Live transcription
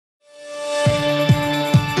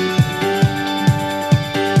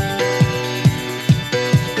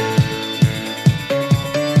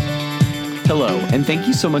and thank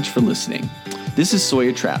you so much for listening. This is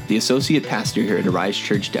Sawyer Trapp, the Associate Pastor here at Arise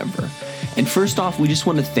Church Denver. And first off, we just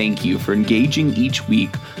want to thank you for engaging each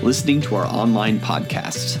week listening to our online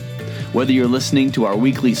podcasts. Whether you're listening to our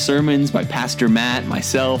weekly sermons by Pastor Matt,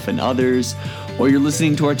 myself, and others, or you're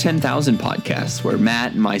listening to our 10,000 podcasts where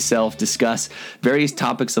Matt and myself discuss various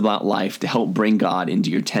topics about life to help bring God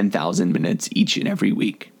into your 10,000 minutes each and every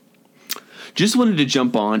week. Just wanted to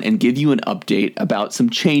jump on and give you an update about some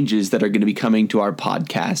changes that are going to be coming to our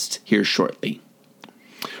podcast here shortly.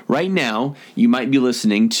 Right now, you might be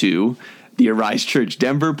listening to the Arise Church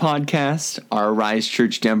Denver podcast, our Arise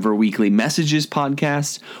Church Denver Weekly Messages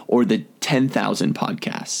podcast, or the 10,000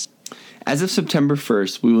 podcasts. As of September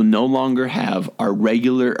 1st, we will no longer have our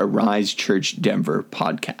regular Arise Church Denver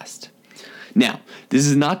podcast. Now, this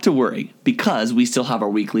is not to worry, because we still have our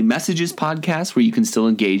Weekly Messages podcast where you can still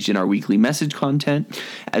engage in our weekly message content,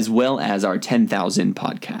 as well as our 10,000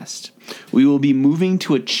 podcast. We will be moving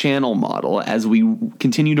to a channel model as we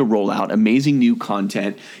continue to roll out amazing new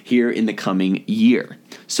content here in the coming year.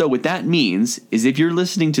 So what that means is if you're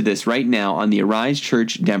listening to this right now on the Arise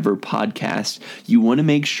Church Denver podcast, you want to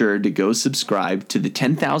make sure to go subscribe to the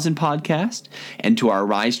 10,000 podcast and to our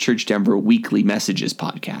Arise Church Denver Weekly Messages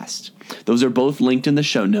podcast. Those are both linked in the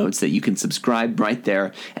show notes that you can subscribe right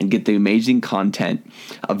there and get the amazing content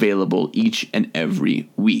available each and every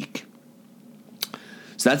week.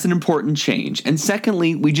 So that's an important change. And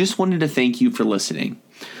secondly, we just wanted to thank you for listening.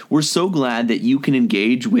 We're so glad that you can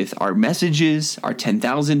engage with our messages, our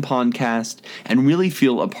 10,000 podcast, and really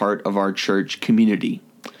feel a part of our church community.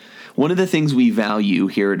 One of the things we value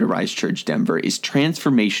here at Arise Church Denver is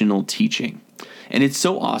transformational teaching. And it's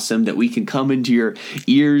so awesome that we can come into your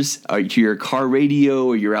ears or to your car radio,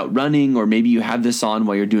 or you're out running, or maybe you have this on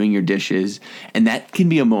while you're doing your dishes. And that can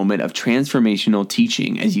be a moment of transformational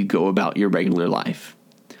teaching as you go about your regular life.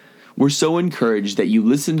 We're so encouraged that you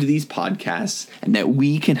listen to these podcasts and that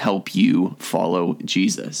we can help you follow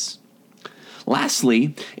Jesus.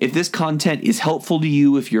 Lastly, if this content is helpful to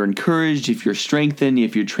you, if you're encouraged, if you're strengthened,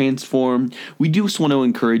 if you're transformed, we do just want to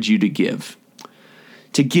encourage you to give.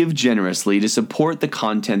 To give generously to support the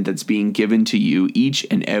content that's being given to you each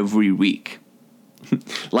and every week.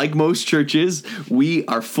 Like most churches, we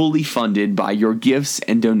are fully funded by your gifts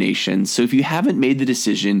and donations. So if you haven't made the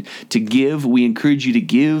decision to give, we encourage you to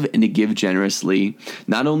give and to give generously,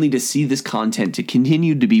 not only to see this content to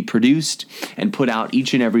continue to be produced and put out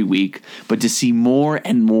each and every week, but to see more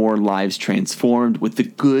and more lives transformed with the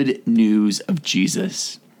good news of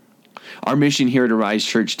Jesus. Our mission here at Arise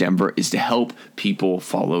Church Denver is to help people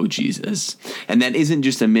follow Jesus. And that isn't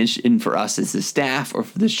just a mission for us as the staff or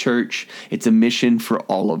for the church. It's a mission for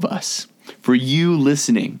all of us, for you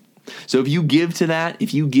listening. So if you give to that,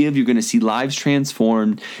 if you give, you're going to see lives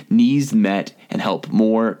transformed, needs met, and help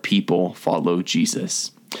more people follow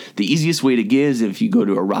Jesus. The easiest way to give is if you go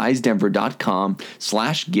to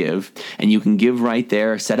arisedenver.com/give, and you can give right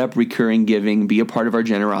there, set up recurring giving, be a part of our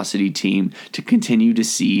generosity team to continue to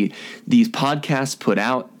see these podcasts put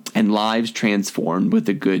out and lives transformed with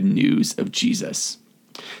the good news of Jesus.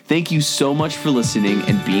 Thank you so much for listening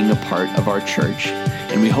and being a part of our church.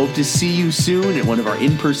 And we hope to see you soon at one of our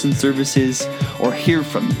in-person services or hear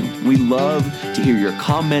from you. We love to hear your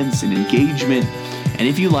comments and engagement. And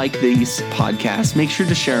if you like these podcasts, make sure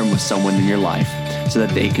to share them with someone in your life so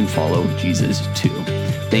that they can follow Jesus too.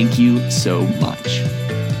 Thank you so much.